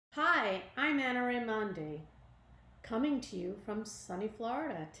Hi, I'm Anna Raimondi, coming to you from sunny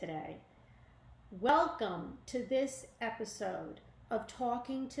Florida today. Welcome to this episode of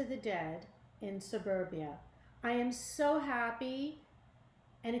Talking to the Dead in Suburbia. I am so happy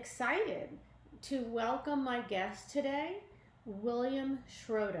and excited to welcome my guest today, William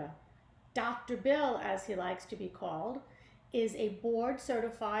Schroeder. Dr. Bill, as he likes to be called, is a board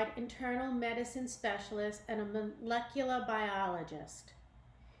certified internal medicine specialist and a molecular biologist.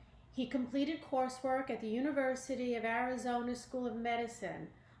 He completed coursework at the University of Arizona School of Medicine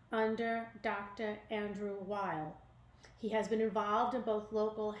under Dr. Andrew Weil. He has been involved in both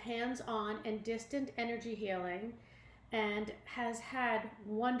local hands-on and distant energy healing and has had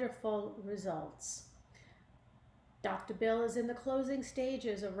wonderful results. Dr. Bill is in the closing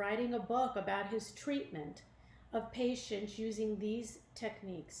stages of writing a book about his treatment of patients using these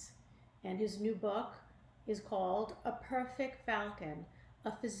techniques. And his new book is called A Perfect Falcon,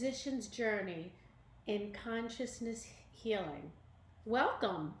 A Physician's Journey in Consciousness Healing.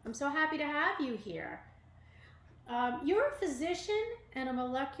 Welcome. I'm so happy to have you here. You're a physician and a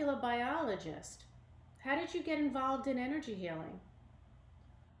molecular biologist. How did you get involved in energy healing?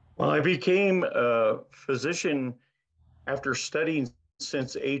 Well, I became a physician after studying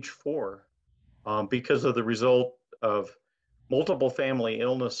since age 4 because of the result of multiple family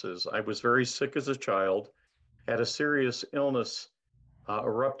illnesses. I was very sick as a child, had a serious illness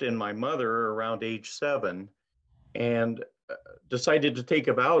erupt in my mother around age 7, and decided to take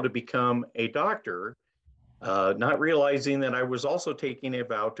a vow to become a doctor, not realizing that I was also taking a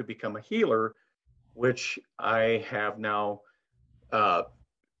vow to become a healer, which I have now.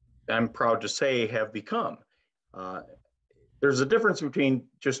 I'm proud to say have become. Uh, there's a difference between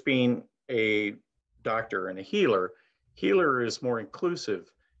just being a doctor and a healer. Healer is more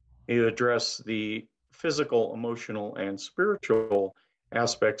inclusive. You address the physical, emotional, and spiritual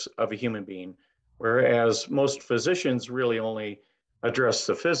aspects of a human being, whereas most physicians really only address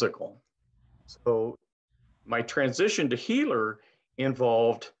the physical. So my transition to healer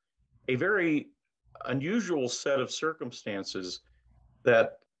involved a very unusual set of circumstances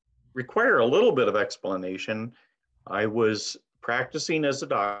that require a little bit of explanation. I was practicing as a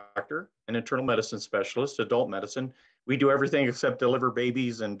doctor, an internal medicine specialist, adult medicine. We do everything except deliver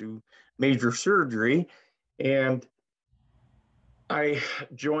babies and do major surgery. And I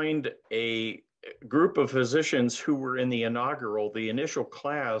joined a group of physicians who were in the initial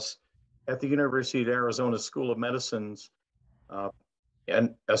class at the University of Arizona School of Medicine's uh,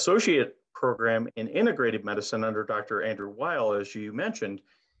 an associate program in integrative medicine under Dr. Andrew Weil, as you mentioned.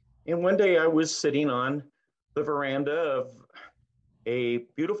 And one day I was sitting on the veranda of a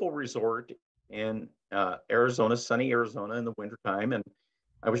beautiful resort in Arizona, sunny Arizona in the wintertime. And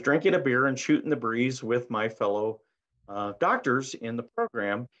I was drinking a beer and shooting the breeze with my fellow doctors in the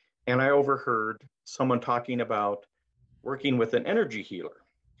program. And I overheard someone talking about working with an energy healer.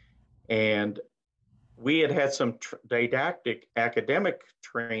 And we had had some didactic academic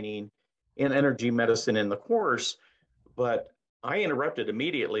training in energy medicine in the course, but I interrupted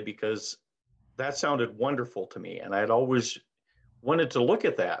immediately because that sounded wonderful to me. And I had always wanted to look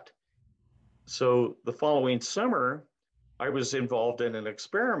at that. So the following summer, I was involved in an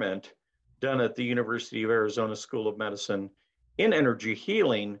experiment done at the University of Arizona School of Medicine in energy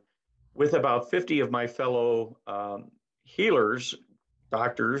healing with about 50 of my fellow healers,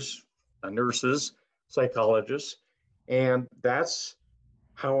 doctors, nurses, psychologists. And that's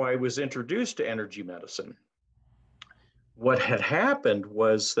how I was introduced to energy medicine. What had happened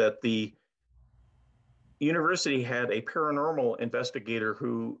was that the university had a paranormal investigator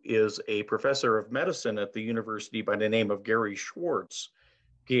who is a professor of medicine at the university by the name of Gary Schwartz,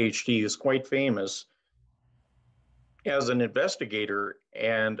 PhD, is quite famous as an investigator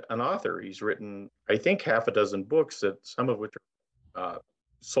and an author. He's written, I think, half a dozen books, that some of which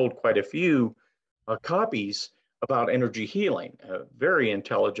sold quite a few copies about energy healing. A very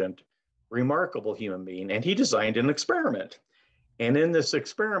intelligent, remarkable human being. And he designed an experiment. And in this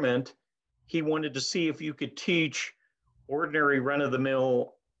experiment, he wanted to see if you could teach ordinary run of the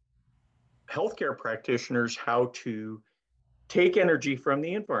mill healthcare practitioners how to take energy from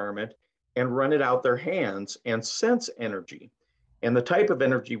the environment and run it out their hands and sense energy. And the type of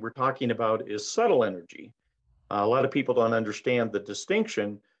energy we're talking about is subtle energy. A lot of people don't understand the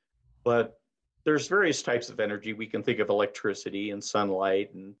distinction, but there's various types of energy. We can think of electricity and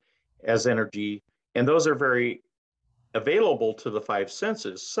sunlight and as energy, and those are very available to the five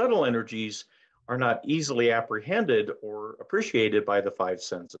senses. Subtle energies are not easily apprehended or appreciated by the five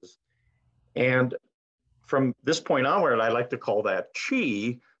senses. And from this point onward, I like to call that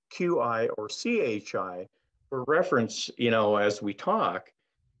chi, qi, or chi for reference, as we talk.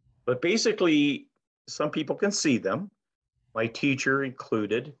 But basically, some people can see them, my teacher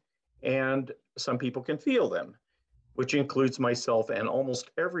included, and some people can feel them, which includes myself and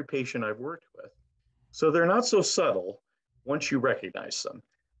almost every patient I've worked with. So they're not so subtle once you recognize them.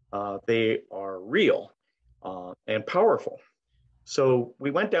 They are real and powerful. So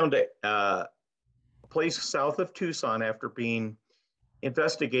we went down to a place south of Tucson after being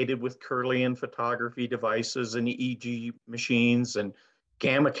investigated with Kirlian photography devices and EEG machines and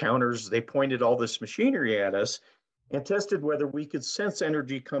gamma counters. They pointed all this machinery at us and tested whether we could sense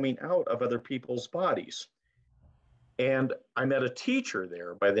energy coming out of other people's bodies. And I met a teacher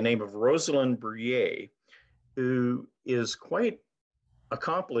there by the name of Rosalind Bruyere, who is quite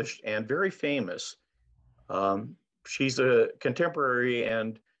accomplished and very famous. She's a contemporary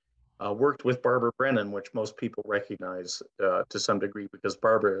and worked with Barbara Brennan, which most people recognize to some degree because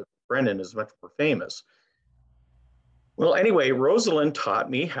Barbara Brennan is much more famous. Well, anyway, Rosalind taught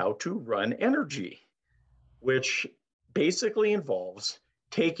me how to run energy, which basically involves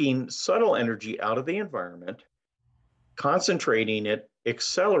taking subtle energy out of the environment, concentrating it,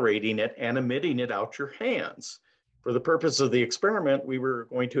 accelerating it, and emitting it out your hands. For the purpose of the experiment, we were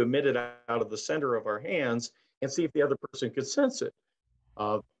going to emit it out of the center of our hands and see if the other person could sense it.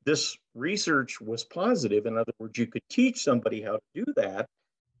 This research was positive. In other words, you could teach somebody how to do that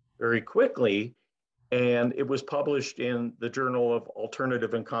very quickly. And it was published in the Journal of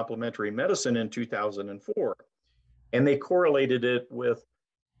Alternative and Complementary Medicine in 2004. And they correlated it with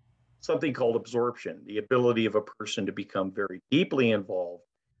something called absorption, the ability of a person to become very deeply involved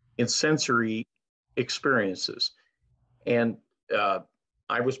in sensory experiences. And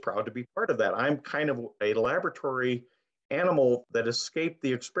I was proud to be part of that. I'm kind of a laboratory animal that escaped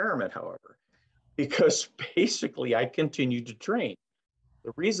the experiment, however, because basically I continued to train.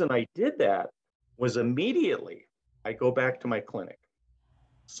 The reason I did that was immediately I go back to my clinic,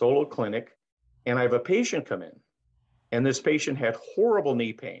 solo clinic, and I have a patient come in. And this patient had horrible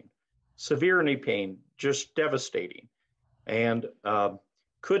knee pain, severe knee pain, just devastating, and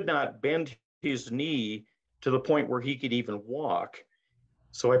could not bend his knee to the point where he could even walk.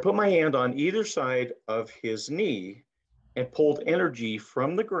 So I put my hand on either side of his knee and pulled energy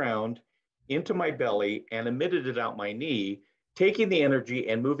from the ground into my belly and emitted it out my knee, taking the energy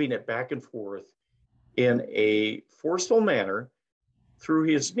and moving it back and forth in a forceful manner through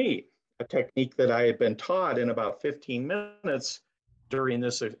his knee, a technique that I had been taught in about 15 minutes during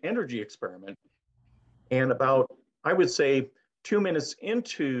this energy experiment. And about, I would say, 2 minutes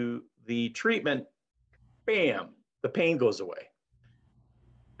into the treatment, bam, the pain goes away.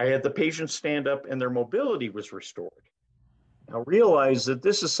 I had the patient stand up and their mobility was restored. Now realize that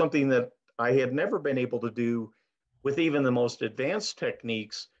this is something that I had never been able to do with even the most advanced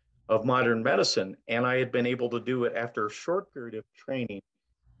techniques of modern medicine. And I had been able to do it after a short period of training.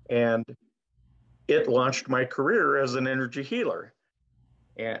 And it launched my career as an energy healer.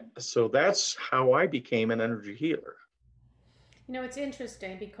 And so that's how I became an energy healer. You know, it's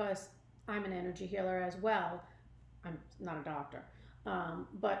interesting because I'm an energy healer as well. I'm not a doctor.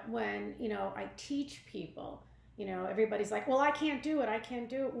 But when, I teach people, everybody's like, well, I can't do it. I can't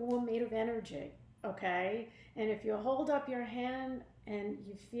do it. Well, we're made of energy. Okay. And if you hold up your hand and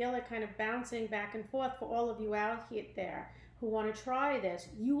you feel it kind of bouncing back and forth for all of you out here there who want to try this,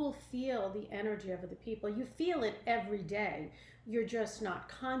 you will feel the energy of the people. You feel it every day. You're just not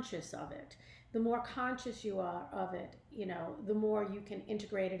conscious of it. The more conscious you are of it, the more you can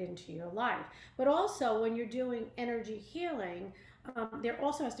integrate it into your life. But also, when you're doing energy healing, there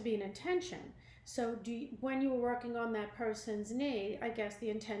also has to be an intention. So, when you were working on that person's knee, I guess the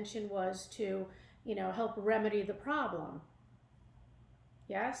intention was to, help remedy the problem.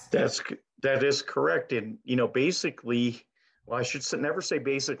 Yes? That is correct. And basically, well, I should never say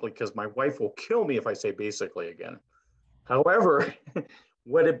basically because my wife will kill me if I say basically again. However,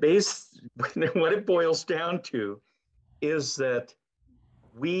 what it boils down to is that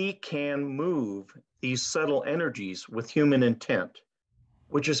we can move these subtle energies with human intent,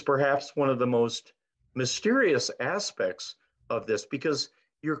 which is perhaps one of the most mysterious aspects of this, because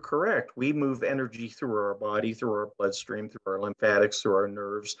you're correct. We move energy through our body, through our bloodstream, through our lymphatics, through our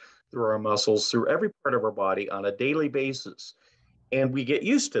nerves, through our muscles, through every part of our body on a daily basis. And we get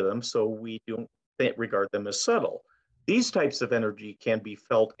used to them, so we don't regard them as subtle. These types of energy can be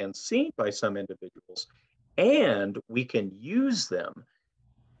felt and seen by some individuals, and we can use them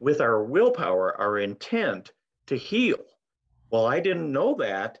with our willpower, our intent to heal. Well, I didn't know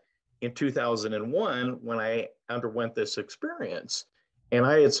that in 2001 when I underwent this experience. And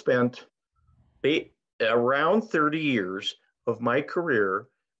I had spent around 30 years of my career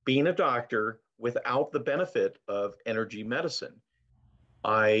being a doctor without the benefit of energy medicine.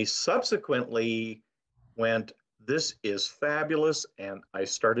 I subsequently went, this is fabulous, and I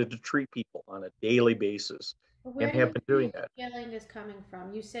started to treat people on a daily basis But and where do have you been doing believe that. the healing is coming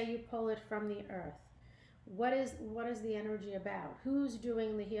from? You say you pull it from the earth. What is the energy about? Who's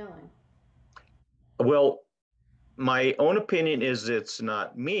doing the healing? Well, my own opinion is it's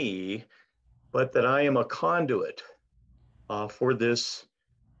not me, but that I am a conduit for this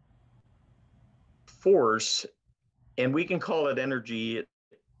force, and we can call it energy.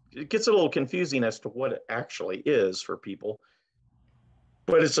 It gets a little confusing as to what it actually is for people,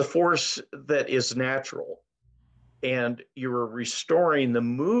 but it's a force that is natural, and you're restoring the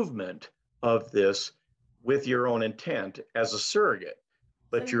movement of this with your own intent as a surrogate.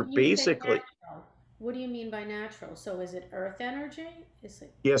 So But you're you say basically, natural. What do you mean by natural? So is it earth energy? Is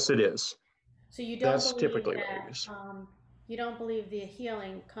it yes, it is. so you don't That's believe typically what it that is. you don't believe the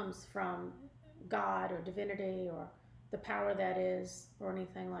healing comes from God or divinity or the power that is or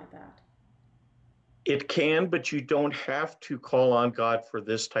anything like that? It can, but you don't have to call on God for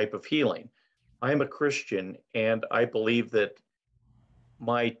this type of healing. I'm a Christian, and I believe that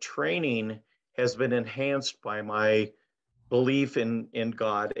my training has been enhanced by my belief in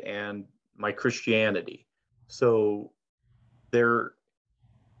God and my Christianity. So their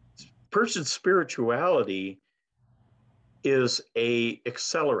person's spirituality is a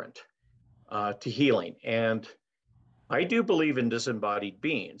accelerant to healing. And I do believe in disembodied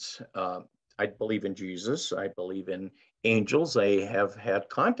beings. I believe in Jesus. I believe in angels. I have had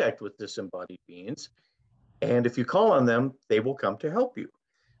contact with disembodied beings. And if you call on them, they will come to help you,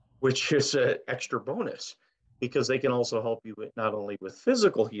 which is an extra bonus because they can also help you with not only with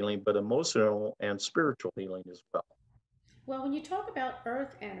physical healing, but emotional and spiritual healing as well. Well, when you talk about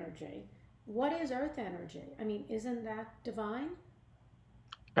earth energy, what is earth energy? I mean, isn't that divine?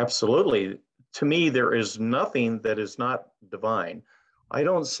 Absolutely. To me, there is nothing that is not divine. I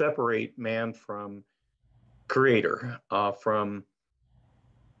don't separate man from creator, from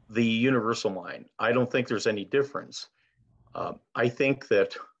the universal mind. I don't think there's any difference. I think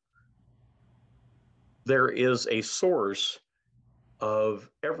that there is a source of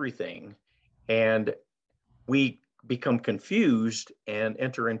everything, and we become confused and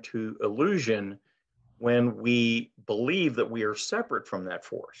enter into illusion when we believe that we are separate from that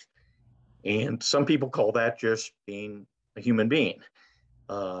force. And some people call that just being a human being.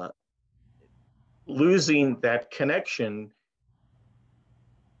 Uh, Losing that connection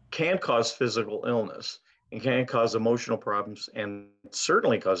can cause physical illness and can cause emotional problems and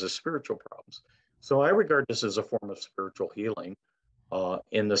certainly causes spiritual problems. So I regard this as a form of spiritual healing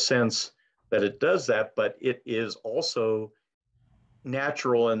in the sense that it does that, but it is also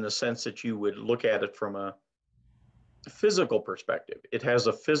natural in the sense that you would look at it from a physical perspective. It has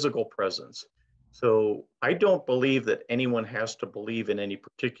a physical presence. So I don't believe that anyone has to believe in any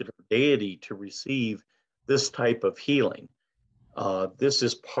particular deity to receive this type of healing. This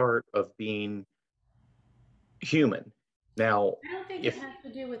is part of being human. Now, I don't think it if has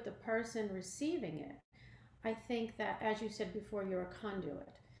to do with the person receiving it. I think that, as you said before, you're a conduit.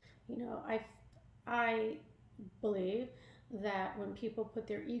 You know, I believe that when people put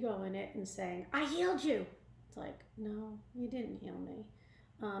their ego in it and saying, I healed you, it's like, no, you didn't heal me.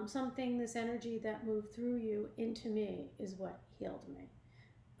 Something, this energy that moved through you into me is what healed me.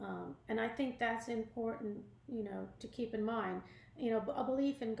 And I think that's important, you know, to keep in mind. You know, a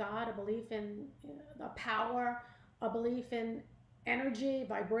belief in God, a belief in a power, a belief in energy,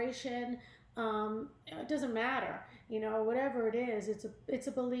 vibration. It doesn't matter, you know, whatever it is. It's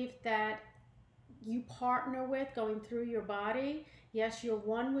a belief that you partner with going through your body. Yes, you're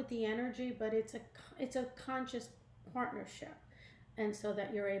one with the energy, but it's a conscious partnership, and so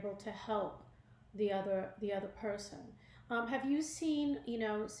that you're able to help the other person. Have you seen, you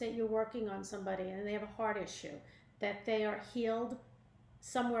know, say you're working on somebody and they have a heart issue, that they are healed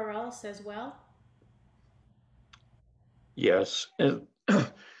somewhere else as well yes, this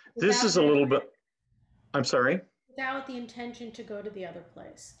without is a little measuring, bit, I'm sorry, without the intention to go to the other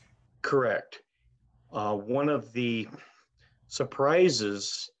place? correct. One of the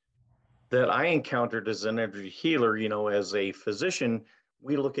surprises that I encountered as an energy healer, you know, as a physician,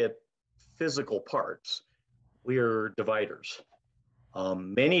 we look at physical parts. We are dividers.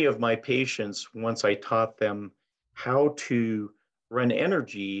 Many of my patients, once I taught them how to run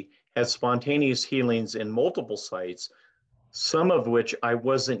energy, had spontaneous healings in multiple sites, some of which I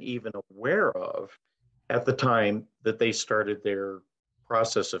wasn't even aware of at the time that they started their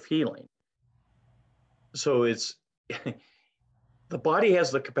process of healing. So it's the body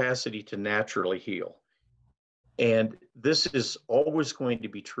has the capacity to naturally heal. And this is always going to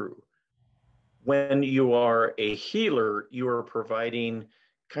be true. when you are a healer, you are providing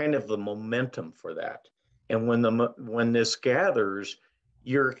kind of the momentum for that. And when this gathers,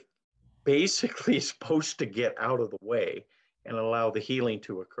 you're basically supposed to get out of the way and allow the healing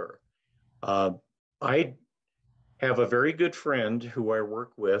to occur. I have a very good friend who I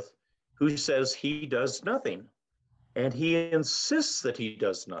work with who says he does nothing, and he insists that he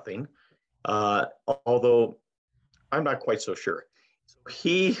does nothing, uh, although I'm not quite so sure.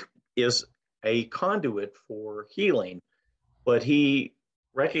 He is a conduit for healing, but he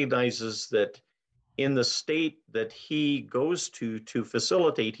recognizes that in the state that he goes to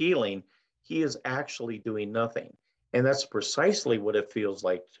facilitate healing, he is actually doing nothing. And that's precisely what it feels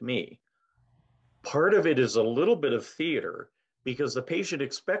like to me. Part of it is a little bit of theater because the patient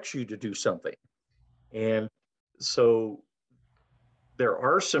expects you to do something. And so there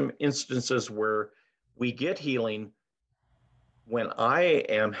are some instances where we get healing when I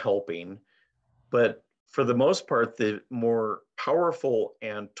am helping, but for the most part, the more powerful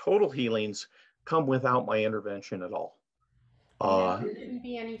and total healings come without my intervention at all. And yet Uh, there shouldn't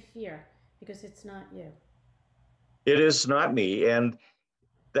be any fear because it's not you. it is not me, and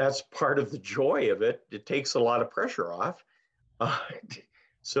that's part of the joy of it. It takes a lot of pressure off. Uh, You know,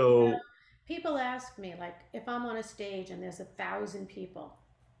 so people ask me, like, if I'm on a stage and there's 1,000 people,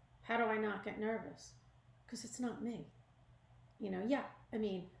 how do I not get nervous? Because it's not me. Yeah, I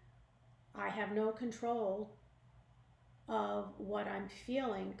mean, I have no control of what I'm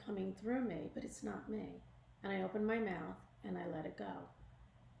feeling coming through me, but it's not me. And I open my mouth and I let it go.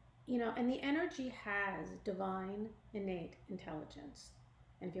 And the energy has divine, innate intelligence.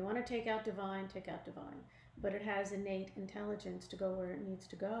 And if you want to take out divine, take out divine. But it has innate intelligence to go where it needs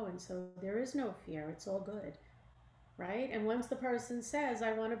to go. And so there is no fear. It's all good. Right? And once the person says,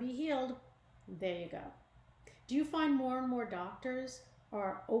 I want to be healed, there you go. Do you find more and more doctors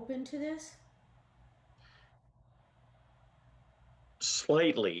are open to this?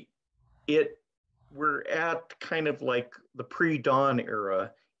 slightly, it we're at kind of like the pre-dawn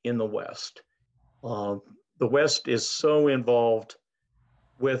era in the West. Um, the West is so involved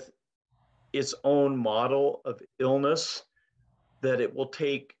with its own model of illness that it will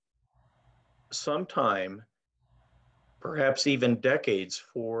take some time, perhaps even decades,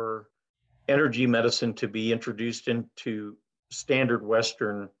 for energy medicine to be introduced into standard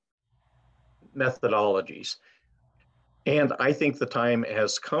Western methodologies. And I think the time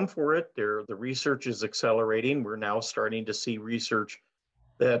has come for it. The research is accelerating. We're now starting to see research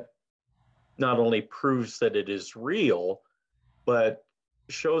that not only proves that it is real, but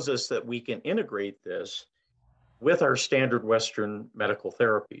shows us that we can integrate this with our standard Western medical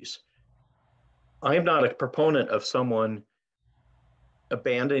therapies. I'm not a proponent of someone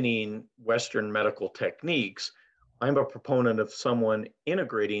abandoning Western medical techniques. I'm a proponent of someone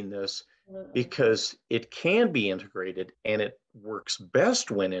integrating this Absolutely. because it can be integrated and it works best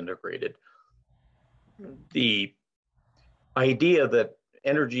when integrated. The idea that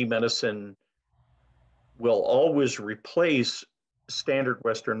energy medicine will always replace standard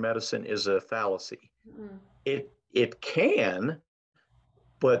Western medicine is a fallacy. Mm-mm. It can,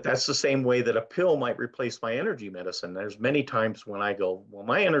 but that's the same way that a pill might replace my energy medicine. There's many times when I go, well,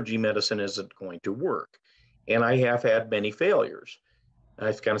 my energy medicine isn't going to work. And I have had many failures.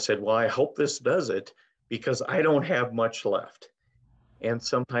 I've kind of said, well, I hope this does it because I don't have much left. And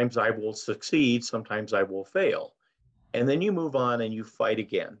sometimes I will succeed, sometimes I will fail. And then you move on and you fight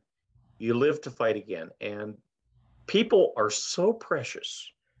again. You live to fight again. And people are so precious.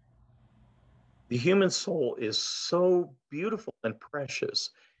 The human soul is so beautiful and precious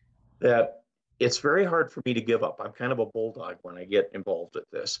that it's very hard for me to give up. I'm kind of a bulldog when I get involved with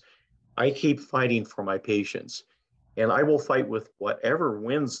this. I keep fighting for my patients, and I will fight with whatever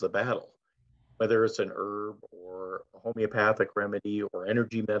wins the battle, whether it's an herb or a homeopathic remedy or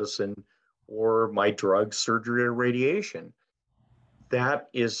energy medicine or my drugs, surgery, or radiation. That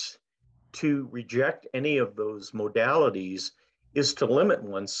is to reject any of those modalities is to limit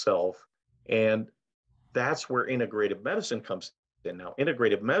oneself. And that's where integrative medicine comes in. Now,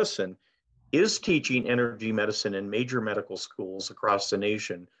 integrative medicine is teaching energy medicine in major medical schools across the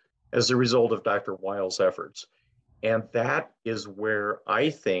nation as a result of Dr. Weil's efforts. And that is where I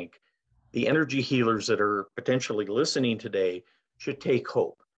think the energy healers that are potentially listening today should take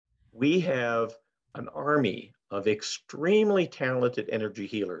hope. We have an army of extremely talented energy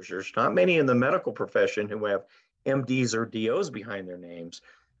healers. There's not many in the medical profession who have MDs or DOs behind their names,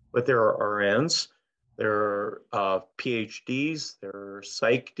 but there are RNs, there are PhDs, there are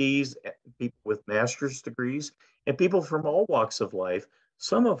PsychDs, people with master's degrees, and people from all walks of life,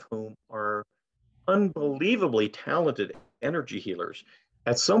 some of whom are unbelievably talented energy healers.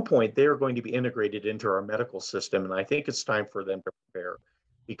 at some point they are going to be integrated into our medical system. And I think it's time for them to prepare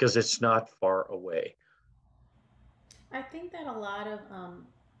because it's not far away. I think that a lot of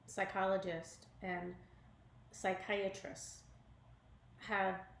psychologists and psychiatrists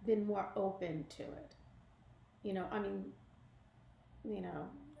have been more open to it. I mean, you know,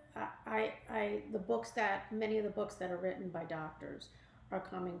 the books that many of the books that are written by doctors are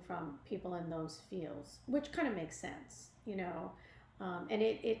coming from people in those fields, which kind of makes sense. And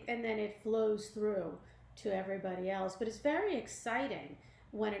then it flows through to everybody else. But it's very exciting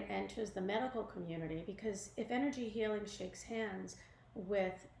when it enters the medical community because if energy healing shakes hands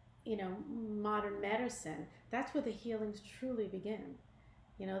with, modern medicine, that's where the healings truly begin.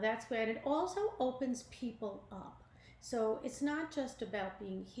 That's where, and it also opens people up. So it's not just about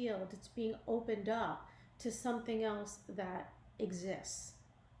being healed, it's being opened up to something else that exists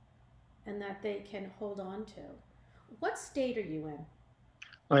and that they can hold on to. What state are you in?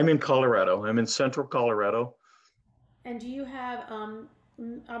 I'm in Colorado. I'm in central Colorado. And do you have,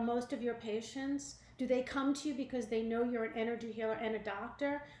 are most of your patients, do they come to you because they know you're an energy healer and a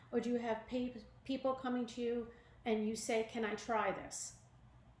doctor? Or do you have people coming to you and you say, can I try this?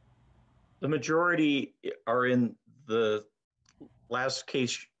 The majority are in the last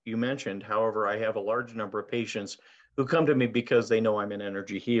case you mentioned. However, I have a large number of patients who come to me because they know I'm an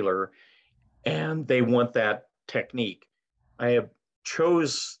energy healer and they want that technique. I have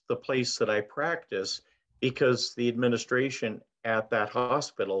chose the place that I practice because the administration at that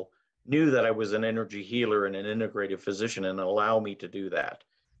hospital knew that I was an energy healer and an integrative physician and allow me to do that.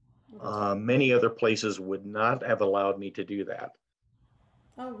 Well, that's very Many other places would not have allowed me to do that.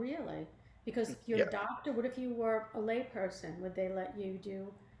 Oh, really? Because you're Yeah. a doctor. What if you were a layperson? Would they let you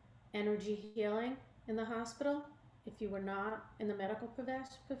do energy healing in the hospital if you were not in the medical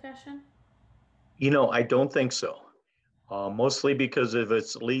profession? I don't think so. Mostly because of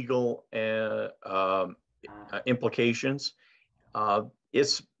its legal Uh, implications.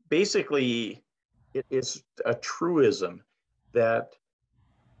 It's basically it is a truism that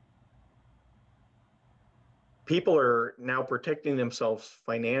people are now protecting themselves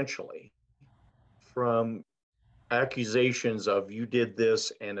financially from accusations of you did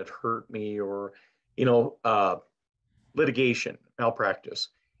this and it hurt me, or you know uh, litigation malpractice.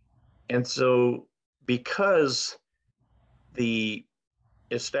 And so because the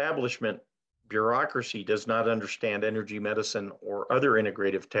establishment bureaucracy does not understand energy medicine or other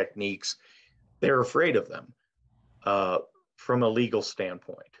integrative techniques, they're afraid of them uh, from a legal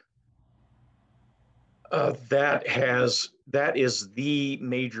standpoint. That is the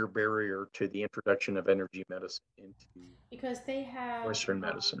major barrier to the introduction of energy medicine into because they have, Western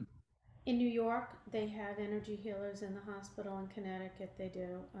medicine. in New York, they have energy healers in the hospital. In Connecticut, they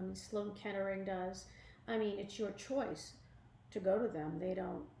do. I mean, Sloan Kettering does. I mean, it's your choice to go to them. They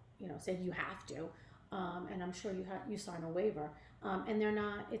don't, say you have to. And I'm sure you sign a waiver. And they're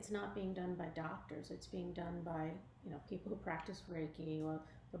not. It's not being done by doctors. It's being done by people who practice Reiki or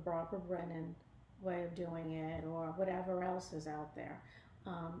the Barbara Brennan way of doing it or whatever else is out there.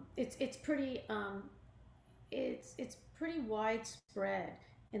 It's pretty it's pretty widespread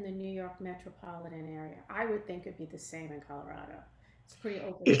in the New York metropolitan area. I would think it'd be the same in Colorado. It's pretty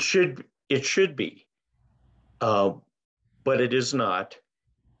open. It should be, uh, but it is not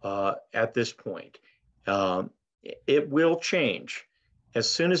at this point. Um, it will change as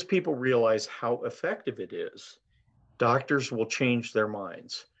soon as people realize how effective it is. Doctors will change their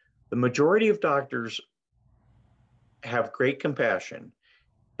minds. The majority of doctors have great compassion,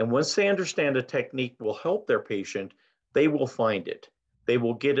 and once they understand a technique will help their patient, they will find it. They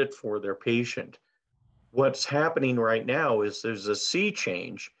will get it for their patient. What's happening right now is there's a sea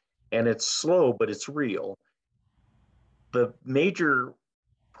change, and it's slow, but it's real. The major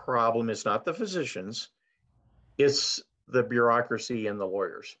problem is not the physicians, it's the bureaucracy and the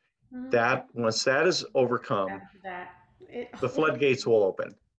lawyers. Mhm. That once that is overcome, That it, the floodgates will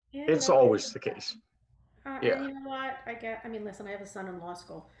open. yeah, It's no, it always is the that. case. And Yeah. you know what? I mean, listen, I have a son in law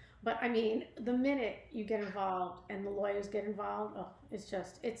school, but I mean, the minute you get involved and the lawyers get involved, oh,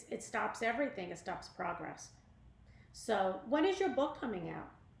 it stops everything. It stops progress. So, when is your book coming out?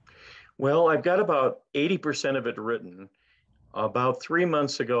 Well, I've got about 80% of it written. About 3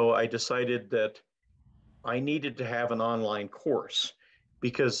 months ago, I decided that I needed to have an online course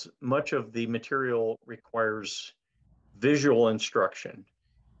because much of the material requires visual instruction.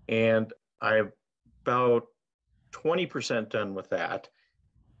 And I'm about 20% done with that.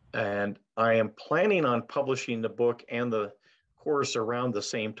 And I am planning on publishing the book and the course around the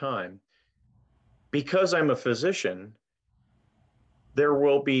same time. Because I'm a physician, there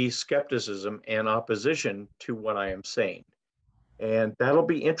will be skepticism and opposition to what I am saying. And that'll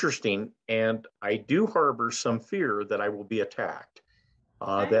be interesting. And I do harbor some fear that I will be attacked.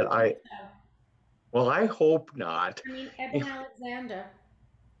 I That don't think I, so. well, I hope not. I mean, Eben Alexander,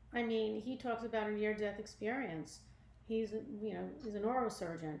 I mean, he talks about a near-death experience. He's a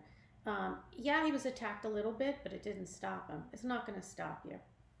neurosurgeon. Yeah, he was attacked a little bit, but it didn't stop him. It's not going to stop you.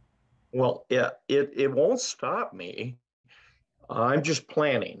 Well, yeah, it won't stop me. I'm just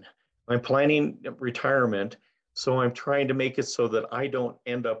planning. I'm planning retirement. So I'm trying to make it so that I don't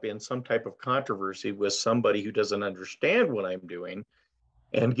end up in some type of controversy with somebody who doesn't understand what I'm doing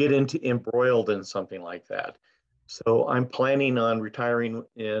and get into embroiled in something like that. So I'm planning on retiring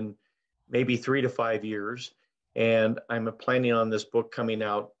in maybe 3 to 5 years. And I'm planning on this book coming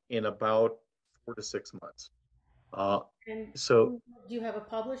out in about 4 to 6 months. Uh, And so do you have a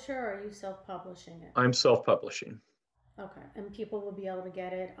publisher or are you self-publishing it? I'm self-publishing. Okay. And people will be able to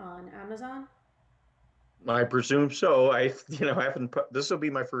get it on Amazon? I presume so. I haven't. This will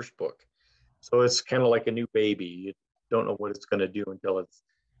be my first book, so it's kind of like a new baby. You don't know what it's going to do until it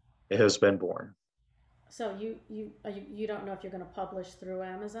has been born. So you don't know if you're going to publish through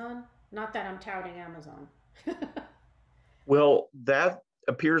Amazon? Not that I'm touting Amazon. Well, that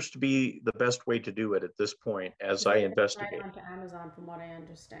appears to be the best way to do it at this point, as Because I they get it right investigate. onto Amazon, from what I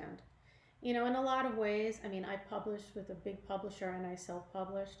understand. In a lot of ways, I mean, I published with a big publisher and I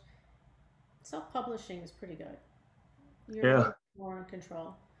self-published. Self-publishing is pretty good. You're a Yeah. little more in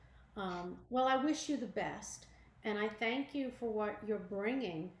control. Well, I wish you the best, and I thank you for what you're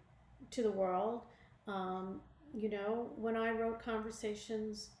bringing to the world. When I wrote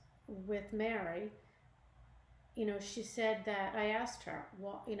Conversations with Mary, she said that I asked her,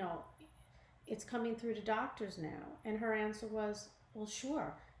 well, it's coming through to doctors now. And her answer was, well,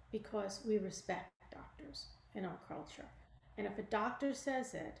 sure, because we respect doctors in our culture. And if a doctor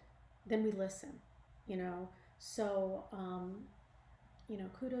says it, then we listen, you know. So,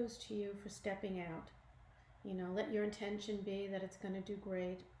 kudos to you for stepping out. Let your intention be that it's going to do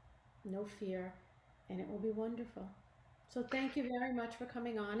great, no fear, and it will be wonderful. So, thank you very much for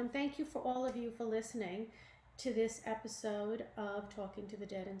coming on, and thank you for all of you for listening to this episode of Talking to the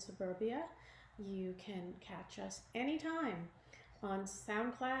Dead in Suburbia. You can catch us anytime on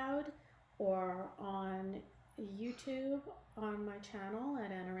SoundCloud or on YouTube on my channel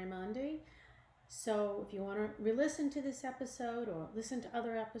at Anna Raimondi. So if you want to re-listen to this episode or listen to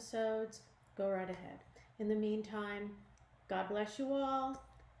other episodes, go right ahead. In the meantime, God bless you all,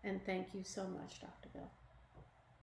 and thank you so much, Dr. Bill.